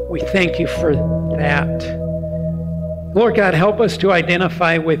 we thank you for that. Lord God, help us to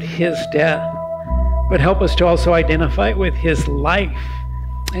identify with his death, but help us to also identify with his life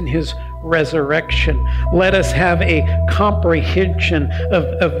and his resurrection. Let us have a comprehension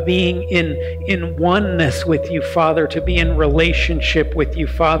of being in oneness with you, Father, to be in relationship with you,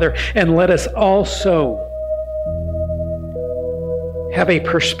 Father. And let us also have a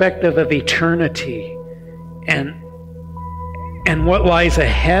perspective of eternity and what lies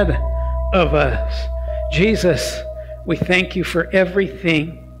ahead of us. Jesus, we thank you for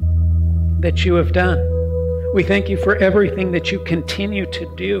everything that you have done. We thank you for everything that you continue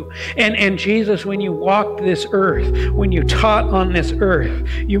to do. And Jesus, when you walked this earth, when you taught on this earth,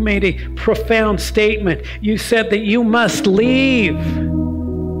 you made a profound statement. You said that you must leave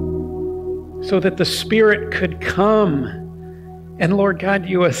so that the Spirit could come. And Lord God,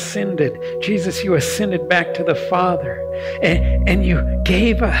 you ascended. Jesus, you ascended back to the Father. And you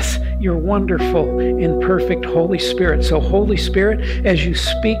gave us your wonderful and perfect Holy Spirit. So Holy Spirit, as you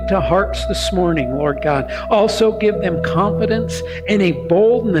speak to hearts this morning, Lord God, also give them confidence and a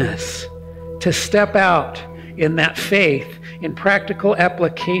boldness to step out in that faith, in practical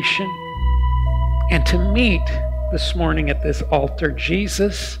application, and to meet this morning at this altar.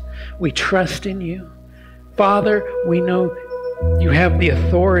 Jesus, we trust in you. Father, we know you have the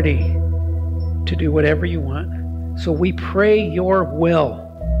authority to do whatever you want. So we pray your will.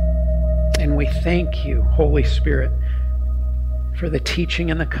 And we thank you, Holy Spirit, for the teaching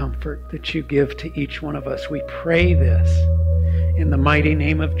and the comfort that you give to each one of us. We pray this in the mighty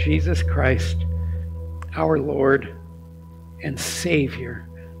name of Jesus Christ, our Lord and Savior.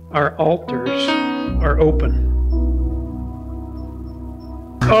 Our altars are open.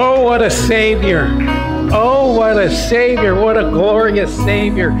 Oh, what a Savior. Oh, what a Savior. What a glorious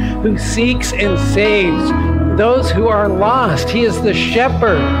Savior who seeks and saves those who are lost. He is the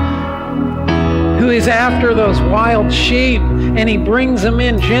shepherd who is after those wild sheep, and he brings them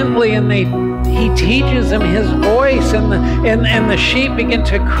in gently, and he teaches them his voice, and the sheep begin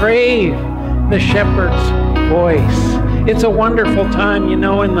to crave the shepherd's voice. It's a wonderful time. You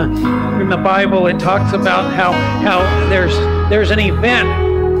know, in the Bible it talks about how there's an event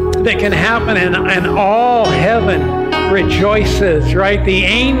that can happen and all heaven rejoices, right? The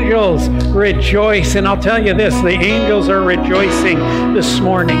angels rejoice. And I'll tell you this, the angels are rejoicing this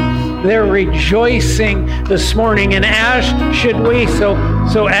morning. They're rejoicing this morning, and as should we. So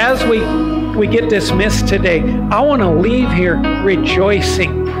as we get dismissed today, I want to leave here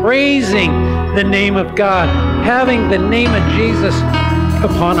rejoicing, praising the name of God, having the name of Jesus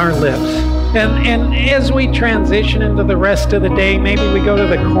upon our lips. And as we transition into the rest of the day, maybe we go to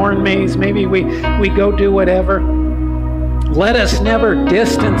the corn maze, maybe we go do whatever. Let us never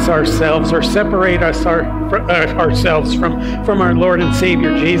distance ourselves or separate ourselves from our Lord and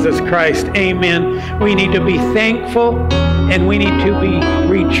Savior Jesus Christ. Amen. We need to be thankful and we need to be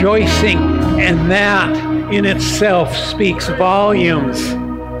rejoicing, and that in itself speaks volumes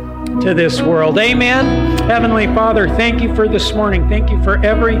to this world. Amen. Heavenly Father, thank you for this morning. Thank you for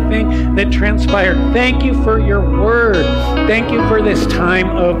everything that transpired. Thank you for your word. Thank you for this time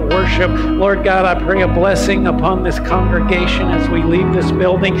of worship. Lord God, I pray a blessing upon this congregation as we leave this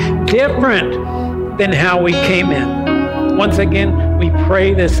building different than how we came in. Once again, we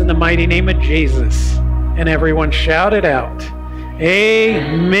pray this in the mighty name of Jesus. And everyone shout it out.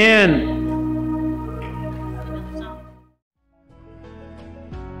 Amen.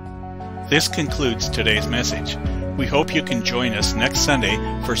 This concludes today's message. We hope you can join us next Sunday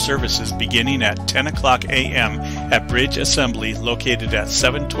for services beginning at 10 o'clock a.m. at Bridge Assembly located at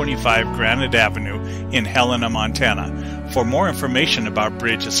 725 Granite Avenue in Helena, Montana. For more information about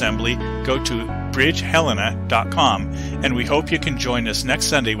Bridge Assembly, go to bridgehelena.com, and we hope you can join us next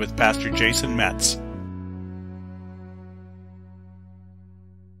Sunday with Pastor Jason Metz.